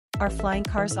Are flying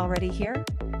cars already here?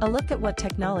 A look at what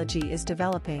technology is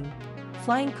developing.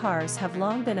 Flying cars have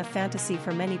long been a fantasy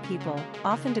for many people,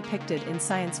 often depicted in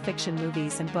science fiction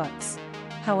movies and books.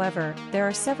 However, there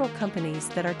are several companies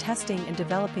that are testing and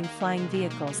developing flying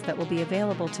vehicles that will be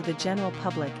available to the general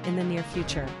public in the near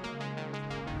future.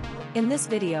 In this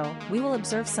video, we will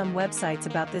observe some websites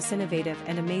about this innovative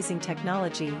and amazing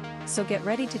technology, so get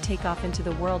ready to take off into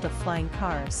the world of flying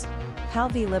cars. PAL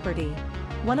V Liberty.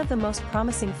 One of the most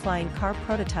promising flying car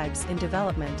prototypes in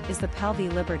development is the PAL V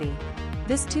Liberty.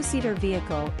 This two-seater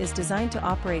vehicle is designed to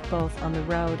operate both on the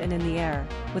road and in the air,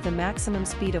 with a maximum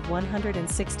speed of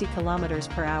 160 km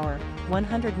per hour,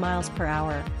 100 miles per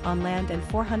hour, on land and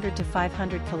 400 to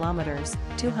 500 km,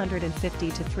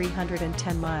 250 to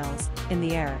 310 miles, in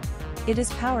the air. It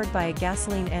is powered by a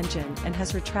gasoline engine and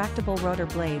has retractable rotor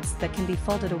blades that can be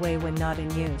folded away when not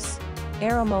in use.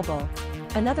 Aerom Mobile.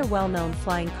 Another well-known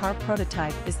flying car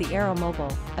prototype is the Aerom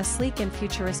Mobile, a sleek and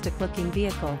futuristic-looking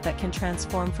vehicle that can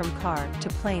transform from car to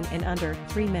plane in under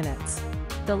 3 minutes.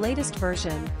 The latest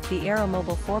version, the Aerom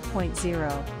Mobile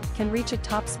 4.0, can reach a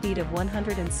top speed of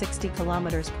 160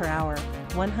 km per hour,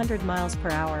 100 miles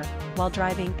per hour, while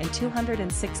driving and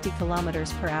 260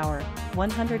 km per hour,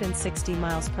 160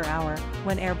 miles per hour,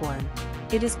 when airborne.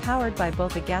 It is powered by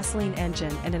both a gasoline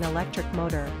engine and an electric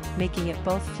motor, making it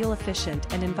both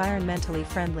fuel-efficient and environmentally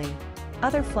friendly.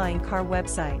 Other flying car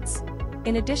websites.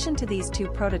 In addition to these two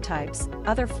prototypes,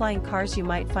 other flying cars you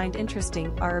might find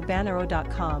interesting are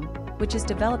urbanero.com, which is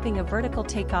developing a vertical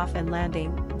takeoff and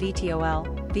landing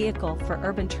 (VTOL) vehicle for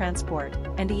urban transport,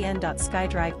 and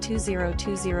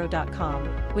en.skydrive2020.com,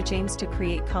 which aims to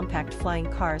create compact flying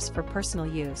cars for personal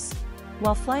use.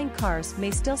 While flying cars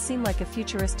may still seem like a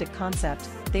futuristic concept,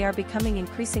 they are becoming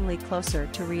increasingly closer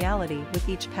to reality with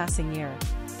each passing year.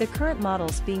 The current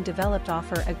models being developed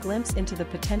offer a glimpse into the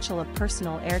potential of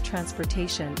personal air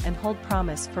transportation and hold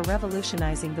promise for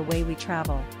revolutionizing the way we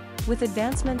travel. With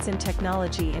advancements in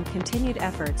technology and continued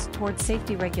efforts towards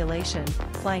safety regulation,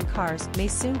 flying cars may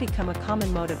soon become a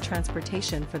common mode of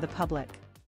transportation for the public.